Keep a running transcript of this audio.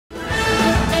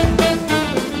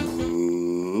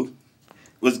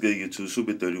What's good, YouTube?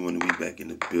 Super 31 to be back in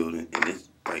the building, and it's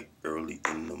like early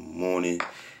in the morning.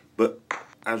 But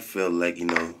I felt like, I'm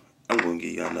going to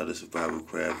give y'all another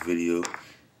SurvivalCraft video.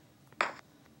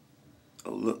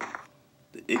 Oh, look.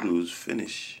 The igloo is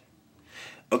finished.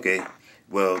 Okay,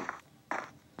 well,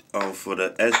 for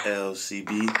the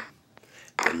SLCB,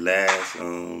 the last,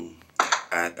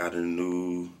 I got a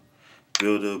new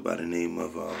builder by the name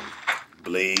of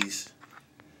Blaze.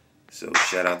 So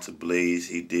shout out to Blaze.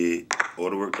 He did all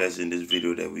the work that's in this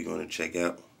video that we're going to check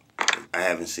out. I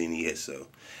haven't seen it yet, so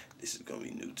this is going to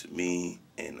be new to me,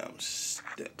 and I'm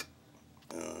stuck.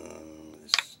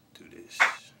 Let's do this.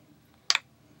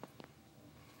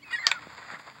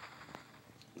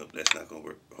 Nope, that's not going to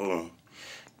work. Hold on.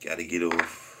 Got to get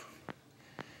off.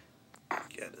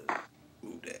 Got to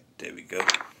move that. There we go.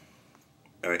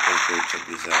 Alright, let's go check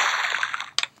this out.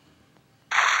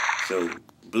 So,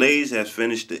 Blaze has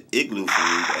finished the igloo for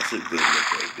me. That's a good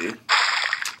look right there.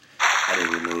 I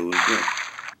didn't even know it was done.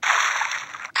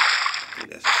 Okay,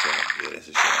 that's a shot. Yeah, that's a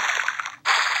shot.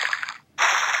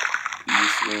 You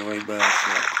just swing right by a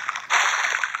shot.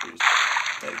 It was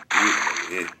like good over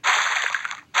here.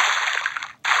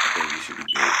 I think we should be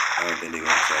good. I don't think they're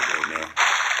going to attack right now.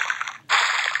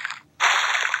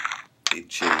 They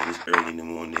chilling. It's early in the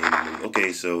morning.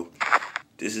 Okay, so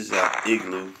this is our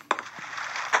igloo.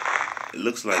 It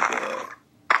looks like a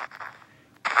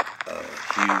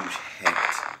huge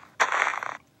hat.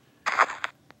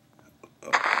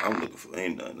 I'm looking for,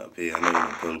 ain't nothing up here. I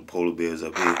know the polar bears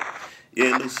up here.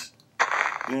 Yeah, it looks,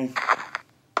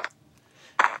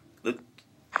 look,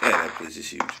 that place is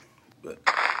huge. But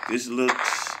this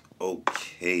looks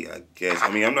okay, I guess. I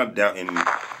mean, I'm not doubting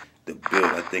the build.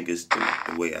 I think it's the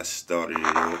way I started it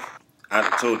off. I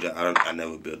told you I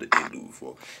never built an igloo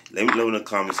before. Let me know in the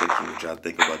comment section what y'all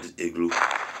think about this igloo.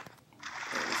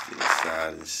 Let's get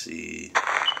inside and see.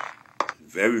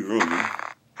 Very roomy.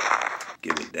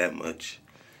 Give it that much.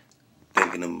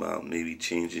 Thinking about maybe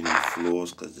changing the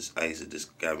floors because this ice has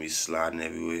just got me sliding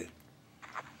everywhere.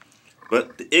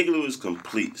 But the igloo is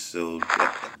complete, so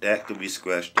that could be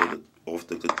scratched off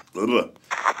the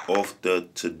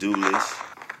to-do list.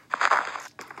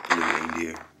 Look at in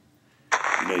there.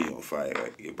 You know you're on fire,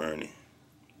 right? You're burning.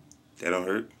 That don't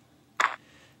hurt?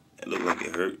 It looked like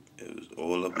it hurt. It was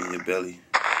all up in your belly.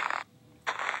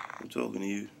 I'm talking to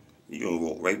you. You're going to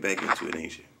walk right back into it,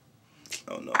 ain't you?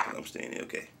 Oh, no, I'm staying there.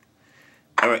 Okay.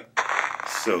 Alright.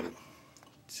 So,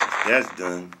 since that's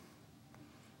done,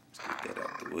 let's get that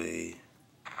out the way.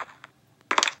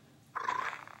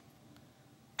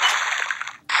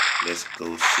 Let's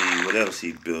go see what else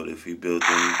he built. If he built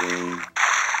anything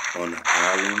on the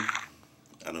island.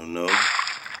 I don't know.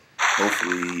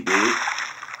 Hopefully he did.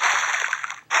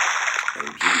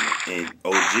 OG. And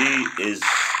OG is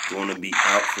going to be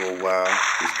out for a while,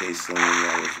 in case someone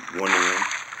was wondering.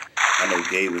 I know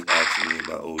Gabe was asking me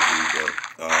about OG, but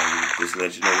just to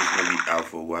let you know he's going to be out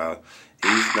for a while.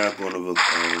 He's not going to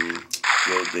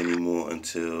build anymore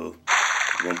until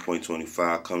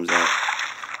 1.25 comes out.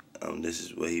 This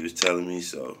is what he was telling me,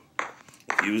 so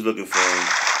if you was looking for him,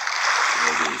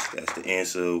 that's the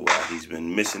answer why he's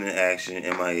been missing in action,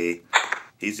 MIA.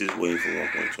 He's just waiting for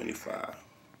 1.25.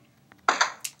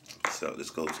 So let's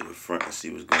go to the front and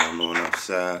see what's going on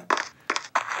outside.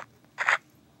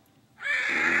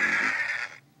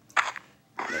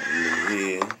 Nothing new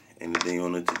here. Anything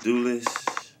on the to-do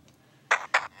list?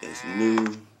 It's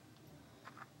new.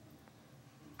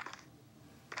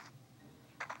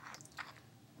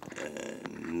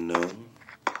 And no.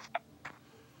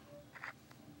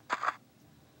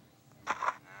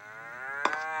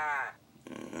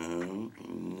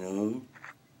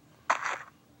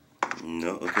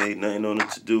 No, okay, nothing on the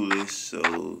to-do list,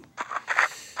 so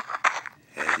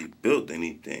has he built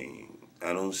anything?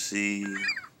 I don't see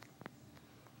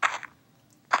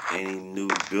any new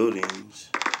buildings.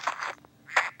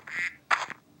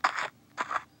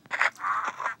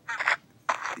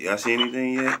 Y'all see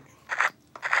anything yet?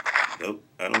 Nope,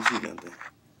 I don't see nothing.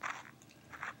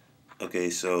 Okay,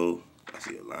 so I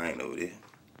see a lion over there.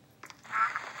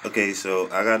 Okay, so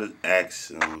I gotta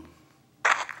ask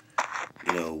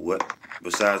what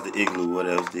besides the igloo, what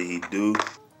else did he do?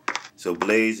 So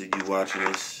Blaze, if you watching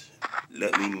this,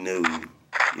 let me know.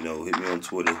 Hit me on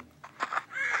Twitter.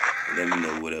 And let me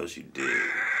know what else you did.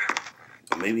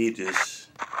 Or maybe he just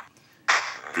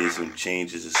did some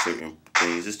changes to certain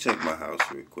things. Just check my house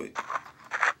real quick.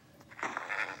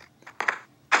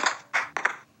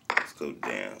 Let's go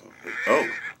down. Oh,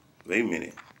 wait a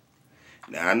minute.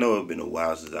 Now, I know it's been a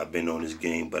while since I've been on this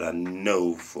game, but I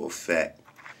know for a fact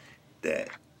that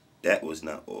that was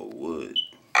not all wood.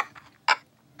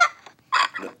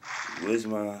 Look, where's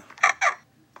my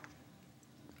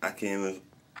came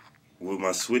with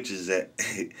my switches at.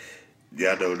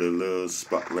 Y'all know the little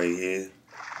spot right here.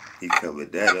 He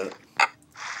covered that up.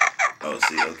 Oh,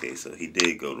 see, okay, so he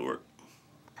did go to work.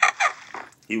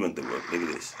 He went to work. Look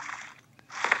at this.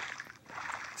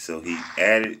 So he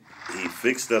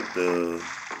fixed up the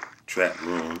trap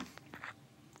room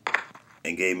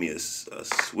and gave me a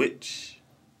switch.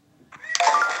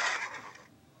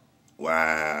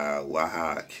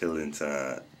 Wow, killing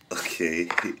time. Okay.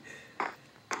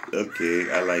 Okay,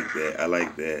 I like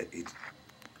that.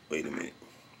 Wait a minute.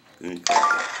 Let me close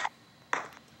that.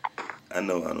 I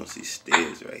know I don't see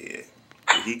stairs right here.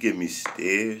 Did he give me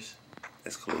stairs?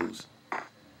 That's close.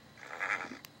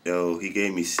 Yo, he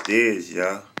gave me stairs,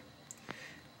 y'all.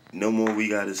 No more we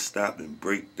gotta stop and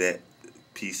break that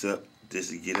piece up just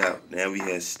to get out. Now we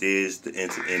have stairs to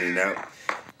enter in and out.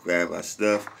 Grab our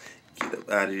stuff. Get up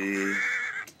out of here.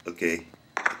 Okay,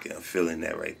 I'm feeling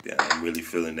that right there. I'm really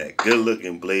feeling that. Good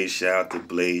looking Blaze. Shout out to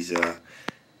Blaze, y'all.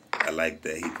 I like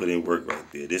that. He put in work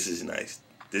right there. This is nice.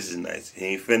 He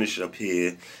ain't finished up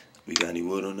here. We got any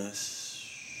wood on us?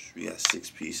 We got 6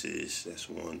 pieces. That's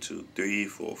 1, 2, 3,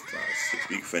 4, 5, 6.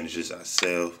 We can finish this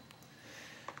ourselves.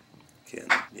 Okay,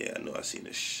 yeah, I know I seen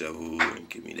the shovel, and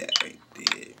give me that right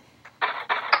there.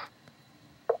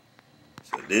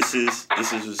 So this is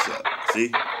what's up.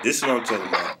 See, this is what I'm talking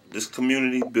about. This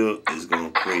community build is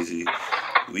going crazy.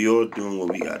 We all doing what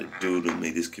we got to do to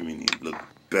make this community look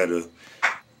better.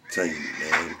 I'm telling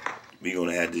you, man, we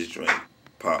gonna have this joint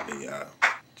popping, y'all.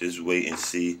 Just wait and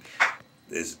see.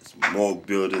 There's more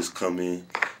builders coming.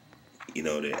 You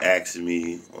know, they're asking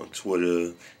me on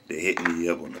Twitter. They're hitting me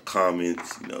up on the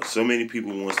comments. You know, so many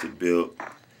people wants to build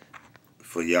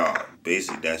for y'all.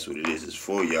 Basically, that's what it is. It's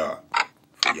for y'all.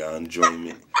 For y'all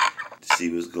enjoyment. To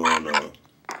see what's going on.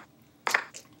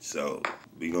 So,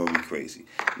 we gonna be crazy.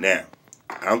 Now,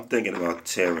 I'm thinking about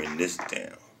tearing this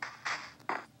down.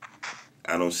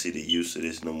 I don't see the use of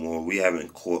this no more. We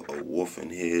haven't caught a wolf in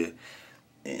here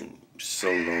in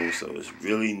so long, so it's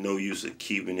really no use of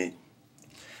keeping it.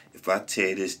 If I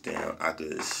tear this down, I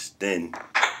could extend.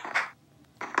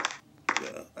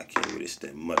 Well, I can't really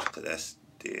extend much because that's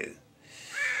there.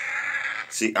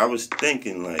 See, I was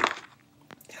thinking, like,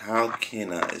 how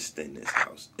can I extend this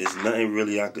house? There's nothing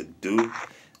really I could do.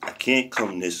 I can't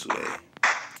come this way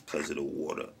because of the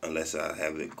water, unless I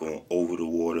have it going over the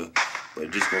water, but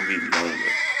it's just going to be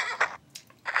longer.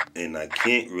 And I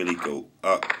can't really go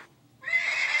up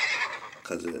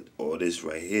because of all this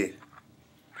right here,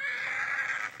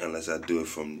 unless I do it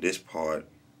from this part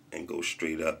and go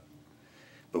straight up.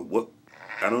 But what,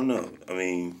 I don't know. I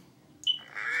mean,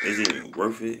 is it even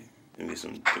worth it? Let me get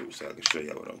some dirt so I can show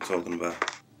y'all what I'm talking about.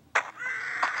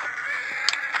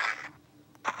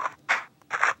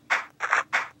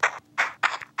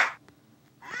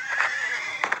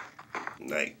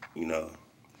 Like, you know,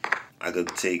 I could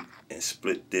take and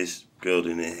split this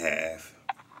building in half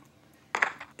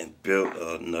and build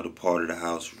another part of the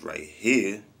house right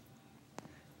here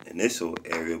in this whole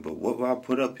area. But what will I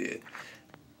put up here?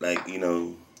 Like, you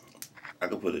know, I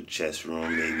could put a chest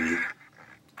room,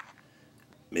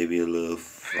 maybe a little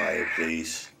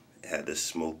fireplace, have the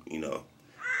smoke, you know,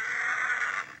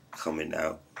 coming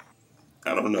out.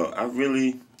 I don't know. I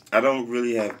don't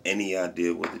really have any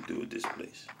idea what to do with this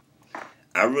place.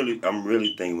 I'm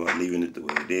really thinking about leaving it the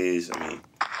way it is. I mean,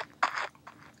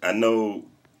 I know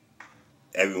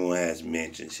everyone has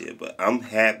mansions here, but I'm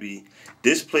happy.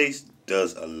 This place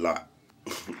does a lot.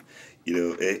 You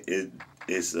know, it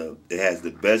has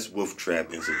the best wolf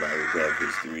trap in SurvivalCraft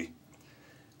history.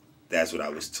 That's what I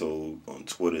was told on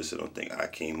Twitter, so don't think I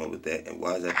came up with that. And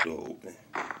why is that door open?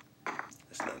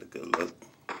 That's not a good look.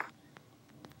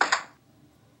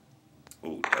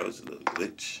 Oh, that was a little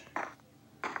glitch.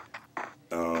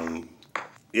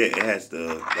 Yeah, it has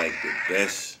the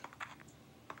best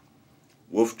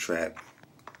wolf trap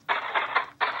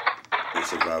in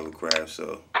SurvivalCraft,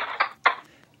 so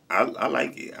I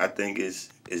like it. I think it's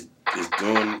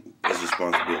doing its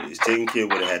responsibility. It's taking care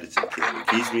of what it had to take care of. It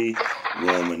keeps me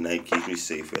warm at night, keeps me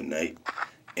safe at night,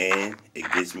 and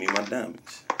it gets me my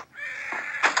diamonds.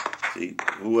 See,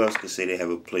 who else could say they have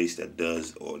a place that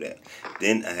does all that?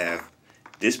 Then I have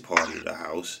this part of the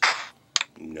house,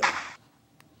 you know.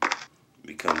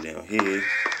 We come down here.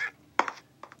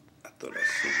 I thought I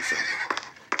seen something.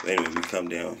 But anyway, we come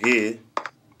down here.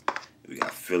 We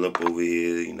got Philip over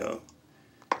here, you know.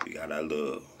 We got our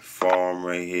little farm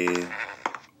right here.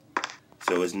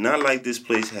 So it's not like this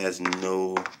place has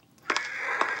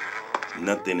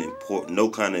nothing important, no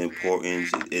kind of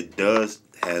importance. It does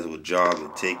has a job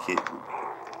to take it.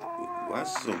 Why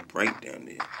is it so bright down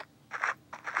there?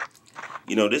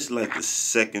 You know, this is like the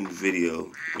second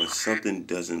video when something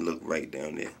doesn't look right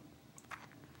down there.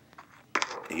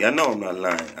 And y'all know I'm not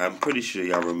lying. I'm pretty sure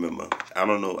y'all remember. I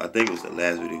don't know. I think it was the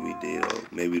last video we did, or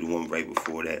maybe the one right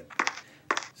before that.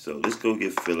 So let's go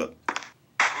get Philip.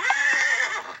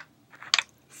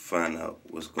 Find out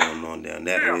what's going on down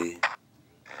that way.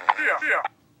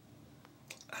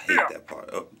 I hate that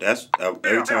part. Oh, that's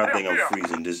every time I think I'm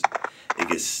freezing, it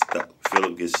gets stuck.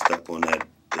 Philip gets stuck on the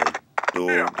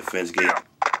door, the fence gate.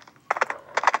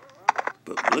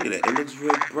 But look at that. It looks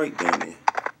real bright down there.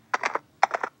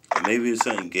 Or maybe it's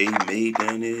something gay made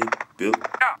down there, built.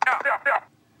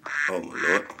 Oh my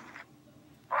Lord.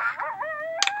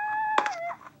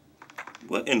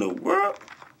 What in the world?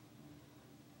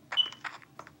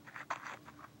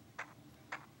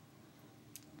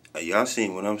 Are y'all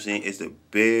seeing what I'm seeing? It's a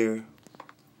bear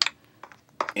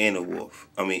and a wolf.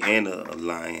 I mean, and a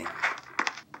lion.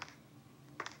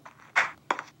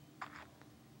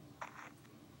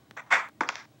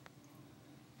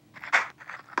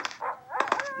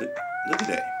 Look at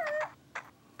that.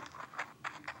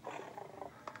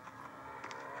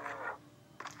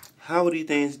 How are these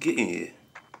things getting here?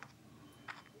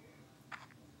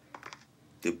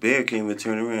 The bear can't even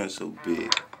turn around so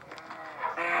big.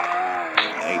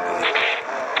 I ain't that.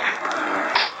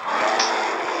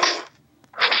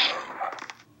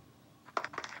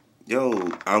 Yo,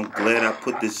 I'm glad I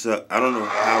put this up. I don't know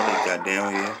how they got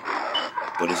down here,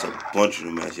 but it's a bunch of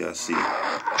them as y'all see.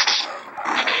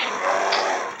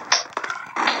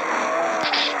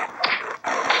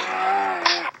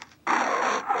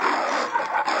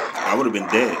 I would have been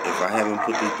dead if I haven't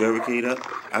put this barricade up.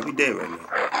 I'd be dead right now.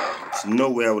 There's no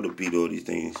way I would have beat all these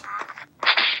things.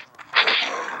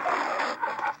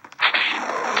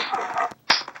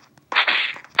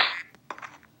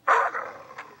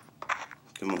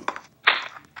 Come on.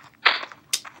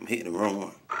 I'm hitting the wrong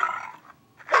one.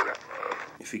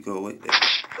 If he go away there.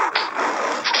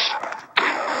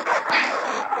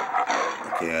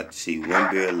 Okay, I see one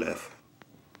bear left.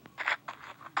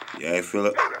 Yeah, I feel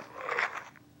it.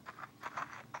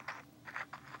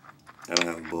 I don't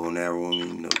have a bow and arrow on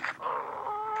me, no.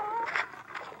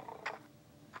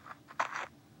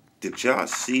 Did y'all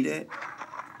see that?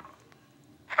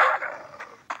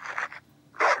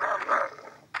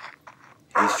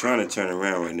 He's trying to turn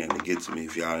around right now to get to me,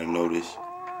 if y'all didn't notice.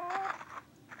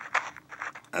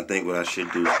 I think what I should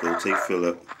do is go take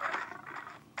Philip.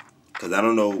 Because I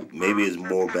don't know, maybe it's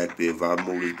more back there. If I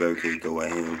move this barricade, go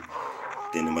at him,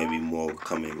 then there might be more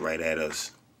coming right at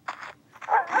us.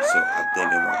 So I think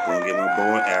I'm going to get my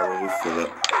bow and arrow with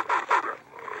Philip.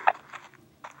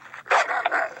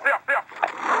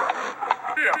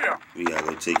 We got to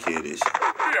go take care of this.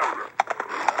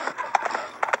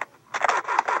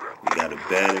 We got a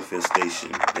bad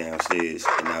infestation downstairs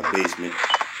in our basement.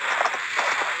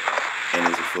 And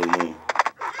it's a full moon.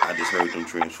 I just heard them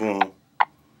transform.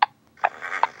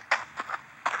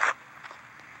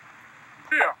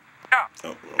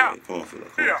 Oh, wait. Come on,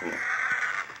 Philip. Come on.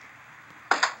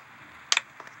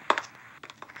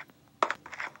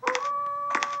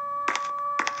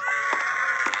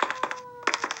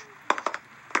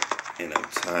 And I'm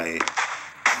tired.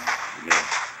 Man,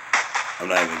 I'm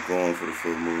not even going for the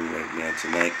full moon right now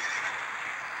tonight.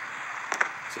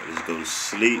 So let's go to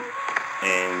sleep.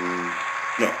 And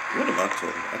no, what am I talking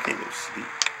about? I can't go to sleep.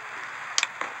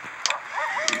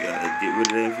 We gotta get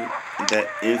rid of that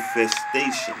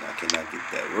infestation. I cannot get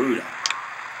that word out.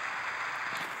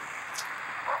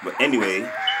 But anyway,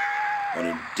 on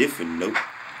a different note,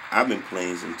 I've been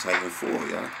playing some Titan 4,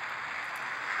 y'all.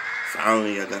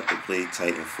 Finally, I got to play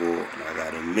Titan 4, and I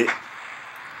gotta admit,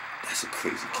 that's a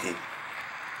crazy game.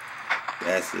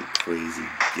 That's a crazy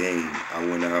game. I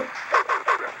went out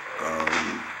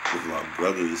with my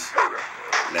brothers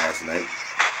last night,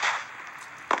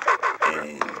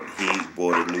 and he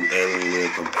bought a new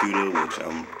Alienware computer, which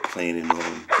I'm planning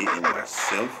on getting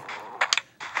myself.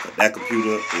 But that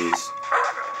computer is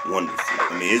wonderful.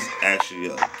 I mean, it's actually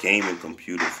a gaming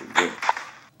computer for real.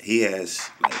 He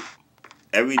has like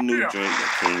every new joint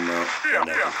that came out on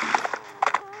that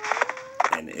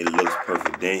computer, and it looks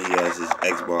perfect. Then he has his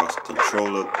Xbox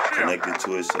controller connected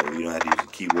to it, so you don't have to use a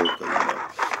keyboard, because you know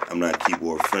I'm not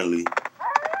keyboard friendly.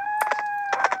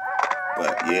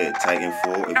 But yeah, Titan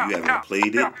 4, if you haven't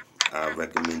played it, I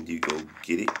recommend you go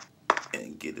get it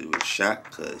and get it a shot,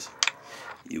 because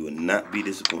you will not be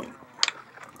disappointed.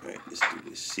 Alright, let's do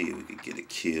this. See if we can get a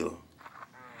kill.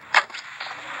 I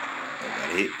got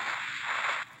a hit.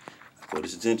 I caught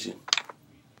his attention.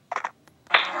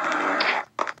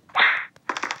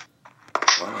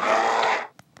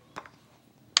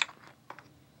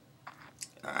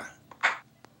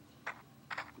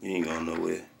 You ain't going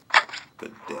nowhere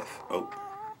but death. Oh.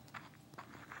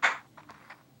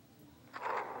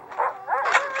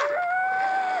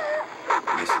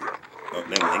 Listen. Oh,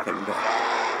 never mind. Ain't coming back.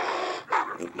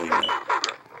 Nope, no, you're not.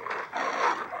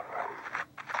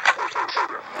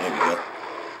 There we go.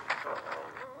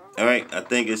 Alright, I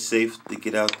think it's safe to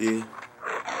get out there.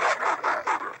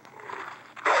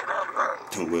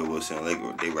 The werewolves sound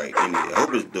like they right in there. I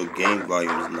hope the game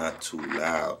volume is not too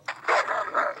loud.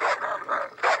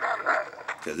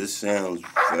 Because it sounds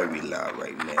very loud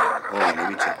right now. Hold on,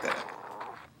 let me check that out.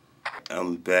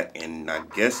 I'm back and I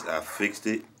guess I fixed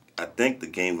it. I think the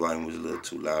game volume was a little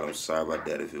too loud. I'm sorry about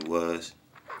that if it was.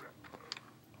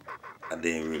 I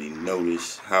didn't really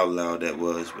notice how loud that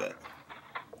was, but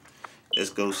let's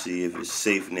go see if it's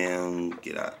safe now.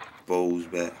 Get our bows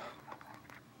back.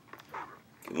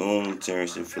 Come on,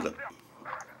 Terrence and Phillip.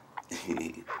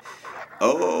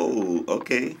 Oh,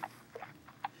 okay.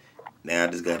 Now I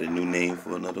just got a new name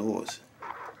for another horse.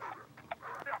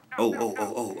 Oh.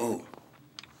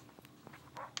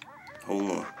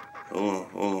 Hold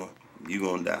on. You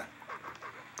gonna die.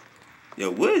 Yo,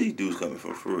 where are these dudes coming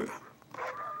from, for real?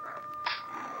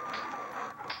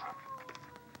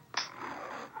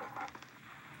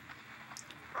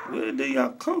 Where did y'all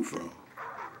come from?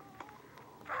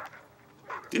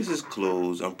 This is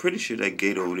closed. I'm pretty sure that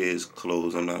gate over there is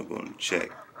closed. I'm not going to check.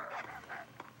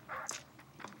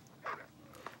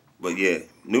 But yeah,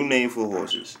 new name for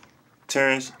horses.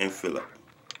 Terrence and Phillip.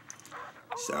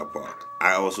 South Park.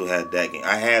 I also had that game.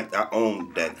 I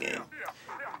owned that game.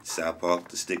 South Park,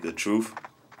 The Stick of Truth.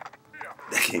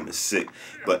 That game is sick.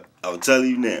 But I'll tell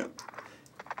you now,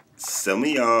 some of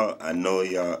y'all, I know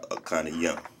y'all are kind of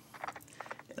young.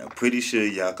 And I'm pretty sure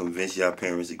y'all convinced y'all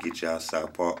parents to get y'all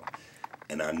South Park.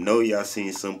 And I know y'all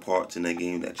seen some parts in that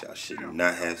game that y'all should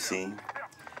not have seen.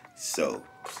 So,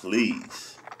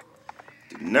 please,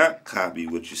 do not copy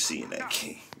what you see in that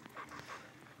game.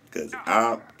 Because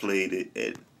I played it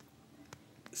and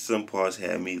some parts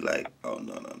had me like, oh,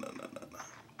 no.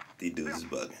 These dudes is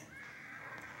bugging.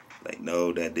 Like,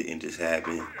 no, that didn't just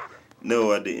happen.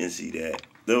 No, I didn't see that.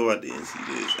 No, I didn't see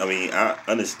this. I mean, I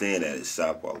understand that it's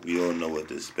South Park. We all know what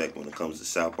to expect when it comes to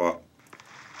South Park.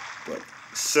 But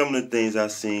some of the things I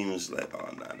seen was like, oh,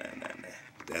 nah.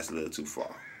 That's a little too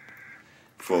far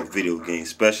for a video game,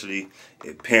 especially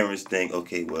if parents think,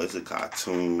 okay, well, it's a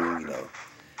cartoon, you know,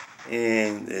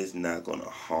 and it's not going to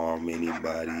harm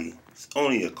anybody. It's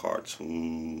only a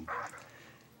cartoon.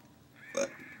 But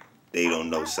they don't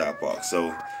know South Park.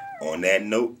 So, on that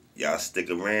note, y'all stick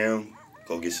around,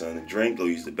 go get something to drink, go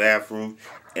use the bathroom,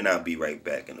 and I'll be right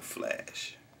back in a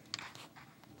flash.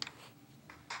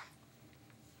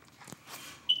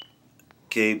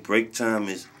 Okay, break time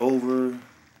is over.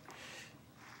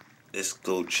 Let's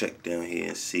go check down here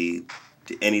and see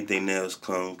did anything else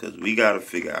come, because we got to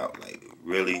figure out, like,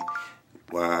 really,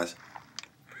 why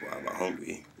am I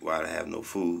hungry? Why do I have no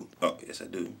food? Oh, yes, I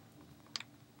do.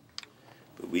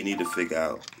 But we need to figure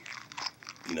out,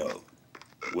 you know,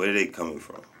 where are they coming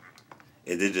from?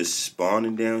 Is they just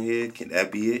spawning down here? Can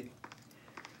that be it?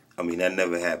 I mean, that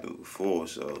never happened before,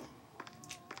 so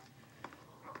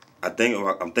I'm thinking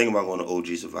about going to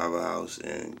OG Survival House,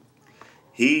 and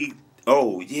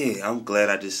oh yeah, I'm glad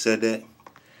I just said that.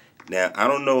 Now, I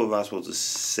don't know if I'm supposed to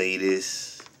say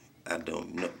this. I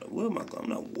don't know. Where am I going? I'm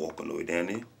not walking all the way down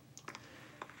there.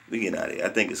 We get out of here. I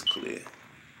think it's clear.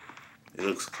 It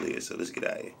looks clear, so let's get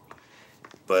out of here.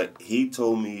 But he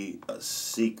told me a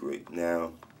secret.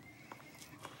 Now,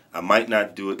 I might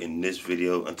not do it in this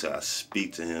video until I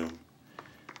speak to him.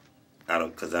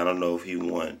 Because I don't know if he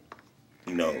want,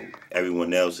 you know,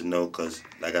 everyone else to know. Because,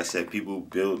 like I said, people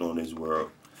build on this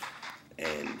world.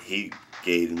 And he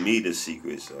gave me the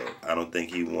secret, so I don't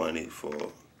think he wanted for...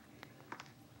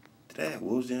 Did I have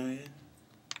wolves down here?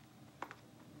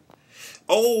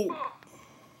 Oh!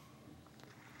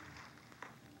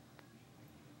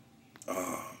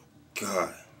 Oh,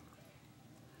 God.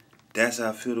 That's how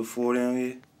I feel the 4 down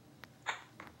here?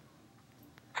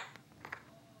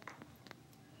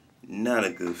 Not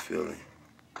a good feeling.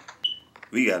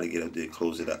 We gotta get up there and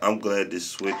close it up. I'm glad this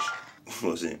switch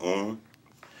wasn't on,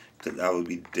 because I would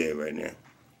be dead right now.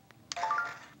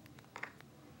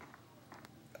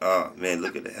 Oh, man,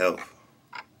 look at the health.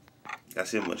 I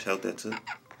see how much health that took.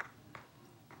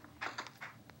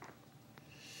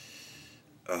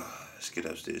 Let's get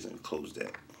upstairs and close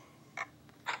that.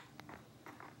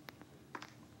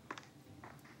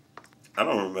 I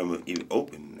don't remember even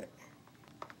opening that.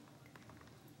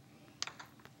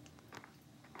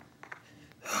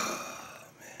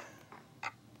 Man.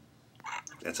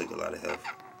 That took a lot of health.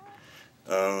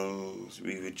 It's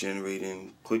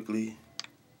regenerating quickly.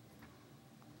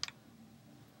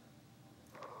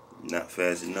 Not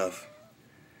fast enough.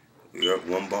 We're up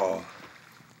 1 bar.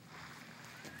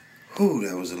 Whew,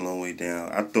 that was a long way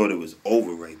down. I thought it was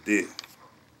over right there.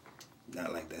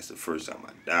 Not like that's the first time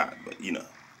I died, but you know,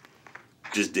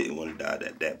 just didn't want to die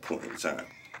at that point in time.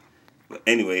 But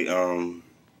anyway,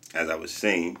 as I was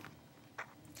saying,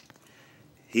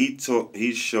 he told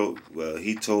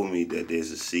me that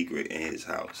there's a secret in his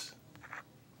house.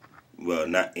 Well,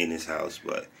 not in his house,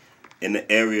 but in the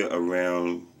area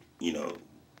around, you know,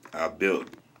 our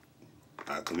building,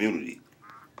 our community.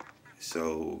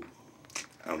 So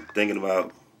I'm thinking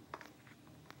about,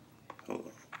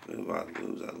 hold on, where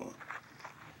was I going?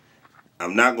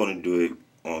 I'm not going to do it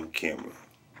on camera,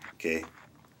 okay?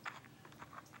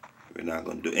 We're not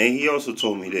going to do it. And he also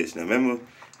told me this. Now, remember,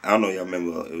 I don't know if y'all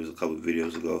remember, it was a couple of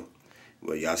videos ago.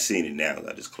 Well, y'all seen it now.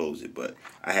 I just closed it. But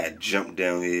I had jumped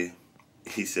down here.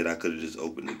 He said I could have just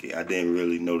opened the gate. I didn't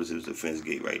really notice it was a fence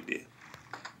gate right there.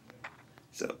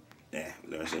 So, yeah,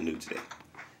 we learned something new today.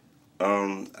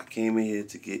 I came in here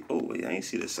to get, oh, wait, I ain't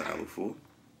see the sign before.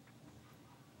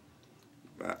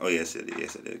 Right. Oh, yes, I did.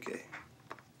 Yes, I did. Okay.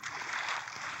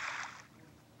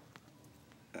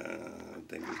 I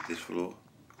think it was this floor.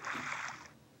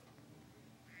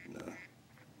 No.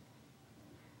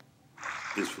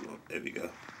 This floor. There we go.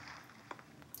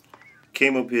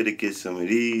 Came up here to get some of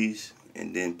these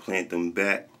and then plant them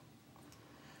back.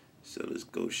 So let's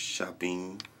go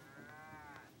shopping.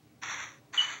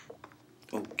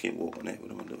 Oh, can't walk on that.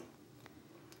 What am I doing?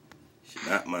 It's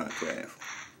not Minecraft.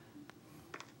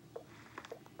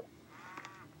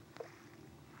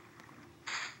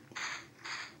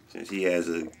 Since he has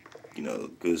a, you know,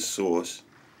 good source,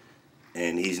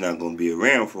 and he's not going to be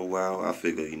around for a while, I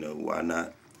figure, you know, why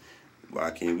not?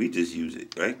 Why can't we just use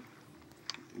it, right?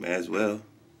 Might as well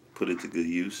put it to good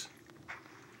use.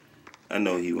 I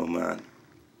know he won't mind.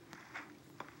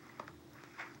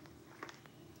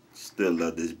 Still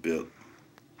love this build.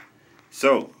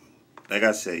 So, like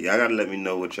I said, y'all gotta let me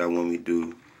know what y'all want me to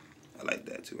do. I like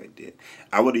that too right there.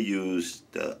 I would have used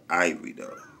the ivory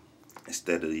though,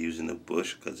 instead of using the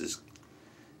bush, because it's,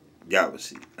 y'all will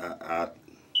see.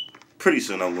 Pretty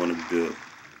soon I'm going to build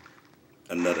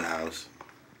another house.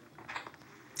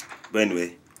 But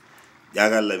anyway, y'all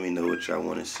gotta let me know what y'all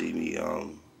want to see me.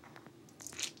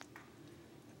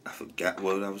 I forgot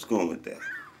where I was going with that.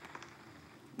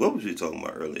 What was we talking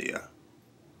about earlier, y'all?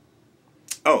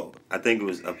 Oh, I think it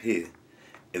was up here.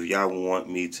 If y'all want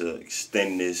me to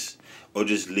extend this or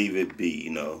just leave it be,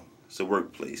 you know, it's a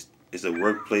workplace. It's a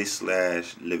workplace /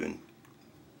 living.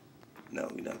 No,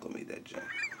 we're not gonna make that jump.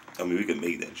 I mean, we can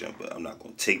make that jump, but I'm not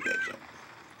gonna take that jump.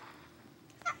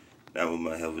 Now when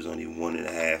my health is only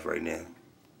 1.5 right now.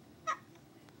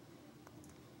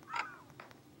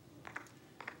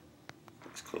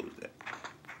 Let's close that.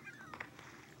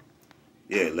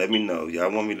 Yeah, let me know. Y'all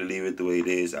want me to leave it the way it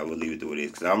is, I will leave it the way it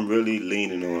is. Because I'm really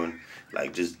leaning on,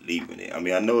 like, just leaving it. I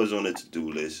mean, I know it's on the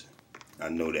to-do list. I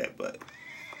know that, but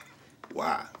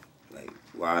why? Like,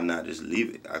 why not just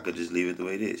leave it? I could just leave it the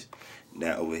way it is.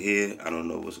 Now, over here, I don't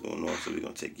know what's going on, so we're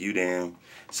going to take you down.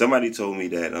 Somebody told me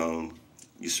that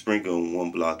you sprinkle on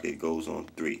 1 block, it goes on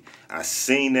 3. I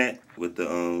seen that with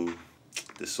the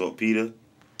saltpeter,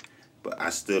 but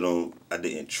I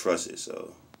didn't trust it,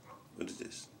 so what is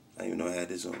this? I didn't even know I had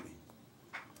this on me.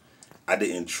 I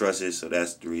didn't trust it, so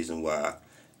that's the reason why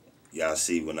y'all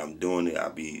see when I'm doing it, I'll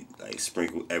be like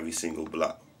sprinkle every single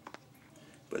block.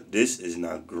 But this is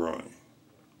not growing.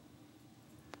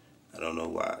 I don't know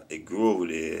why. It grew over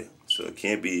there, so it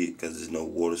can't be because there's no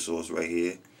water source right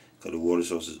here, because the water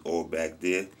source is all back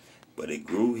there. But it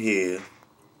grew here,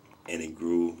 and it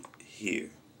grew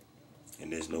here.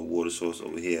 And there's no water source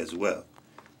over here as well.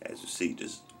 As you see,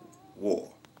 just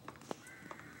wall.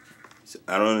 So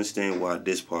I don't understand why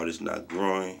this part is not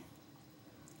growing.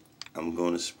 I'm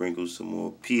going to sprinkle some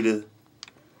more peter.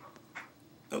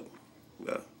 Oh,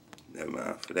 well, never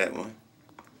mind for that one.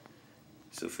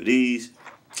 So for these,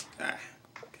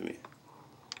 come here.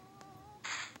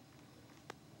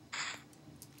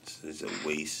 This is a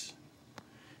waste.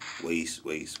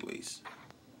 Waste.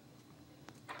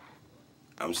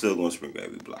 I'm still going to sprinkle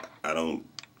every block. I don't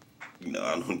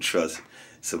trust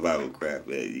SurvivalCraft,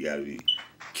 man. You got to be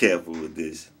careful with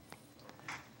this.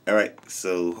 Alright,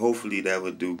 so hopefully that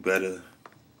would do better.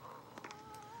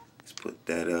 Let's put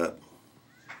that up.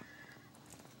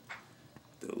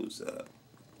 Those up.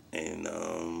 And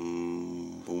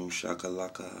boom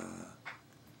shakalaka.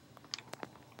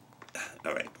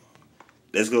 Alright.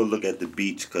 Let's go look at the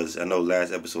beach, because I know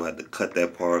last episode I had to cut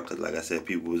that part because, like I said,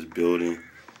 people was building.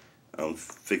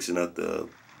 Fixing up the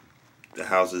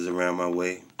houses around my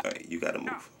way. Alright, you gotta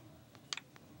move.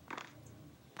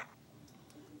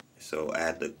 So I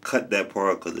had to cut that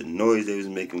part because the noise they was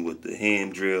making with the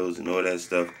hand drills and all that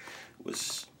stuff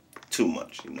was too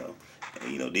much, you know.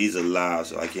 And, you know, these are live,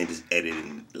 so I can't just edit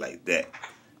it like that.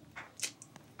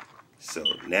 So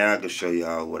now I can show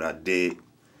y'all what I did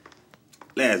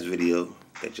last video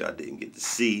that y'all didn't get to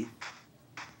see.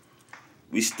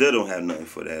 We still don't have nothing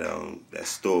for that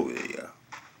store with y'all.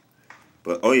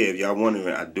 But oh yeah, if y'all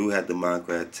wondering, I do have the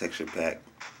Minecraft texture pack.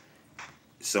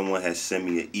 Someone has sent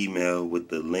me an email with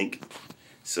the link,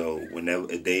 so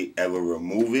if they ever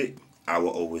remove it, I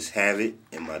will always have it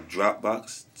in my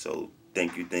Dropbox. So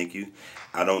thank you.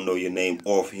 I don't know your name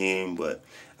offhand, but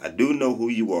I do know who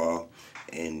you are,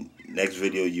 and next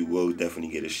video you will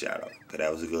definitely get a shout out, because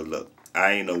that was a good look.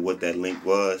 I didn't know what that link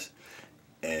was,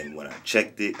 and when I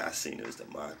checked it, I seen it was the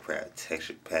Minecraft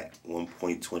texture pack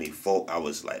 1.24. I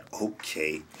was like,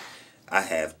 okay, I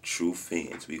have true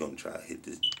fans. We're going to try to hit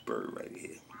this bird right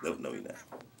here. No, we're not.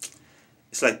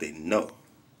 It's like they know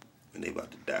when they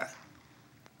about to die.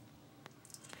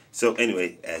 So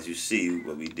anyway, as you see,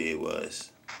 what we did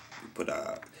was we put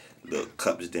our little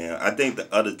cups down. I think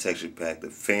the other texture pack, the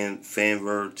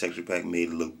Fanver texture pack, made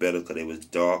it look better because it was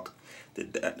dark. The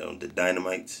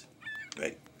dynamites,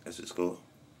 right? That's what it's called.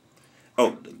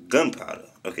 Oh, the gunpowder.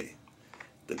 Okay.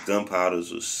 The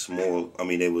gunpowders was small. I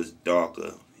mean, they was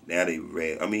darker. Now they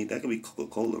red. I mean, that could be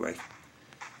Coca-Cola, right?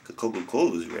 Because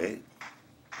Coca-Cola is red.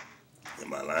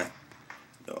 Am I lying?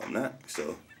 No, I'm not.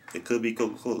 So, it could be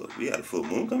Coca-Cola. We got a full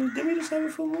moon coming. Did we just have a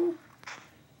full moon?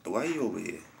 Why are you over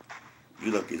here?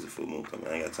 You lucky it's a full moon coming.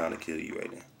 I ain't got time to kill you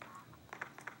right now.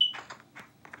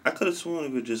 I could have sworn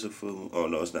it was just a full moon. Oh,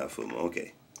 no, it's not a full moon.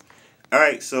 Okay.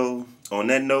 Alright, so, on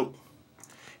that note,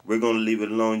 we're going to leave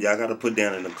it alone. Y'all got to put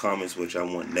down in the comments what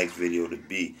y'all want next video to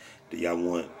be. Do y'all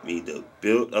want me to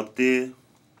build up there?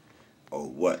 Or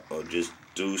what? Or just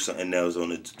do something else on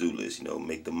the to-do list? You know,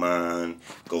 make the mine,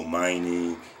 go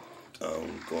mining,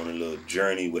 go on a little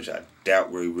journey, which I doubt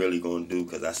we're really going to do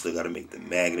because I still got to make the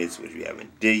magnets, which we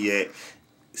haven't did yet.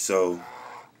 So,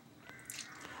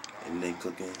 and then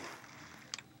cooking.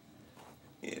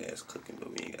 Yeah, that's cooking,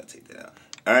 but we ain't got to take that out.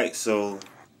 Alright, so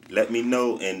let me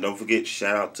know, and don't forget,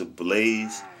 shout out to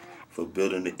Blaze for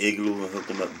building the igloo and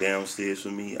hooking up downstairs for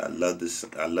me. I love this.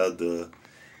 I love the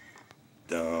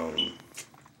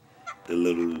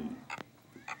little,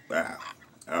 wow,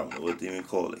 I don't know what to even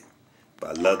call it,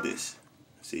 but I love this.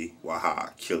 See,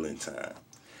 waha, killing time.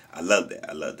 I love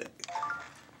that.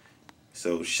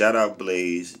 So shout out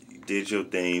Blaze, you did your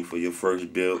thing for your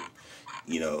first build,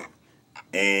 you know,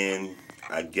 and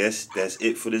I guess that's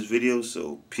it for this video.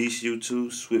 So peace,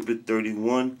 YouTube,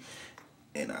 Switbit31,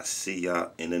 and I'll see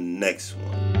y'all in the next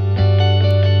one.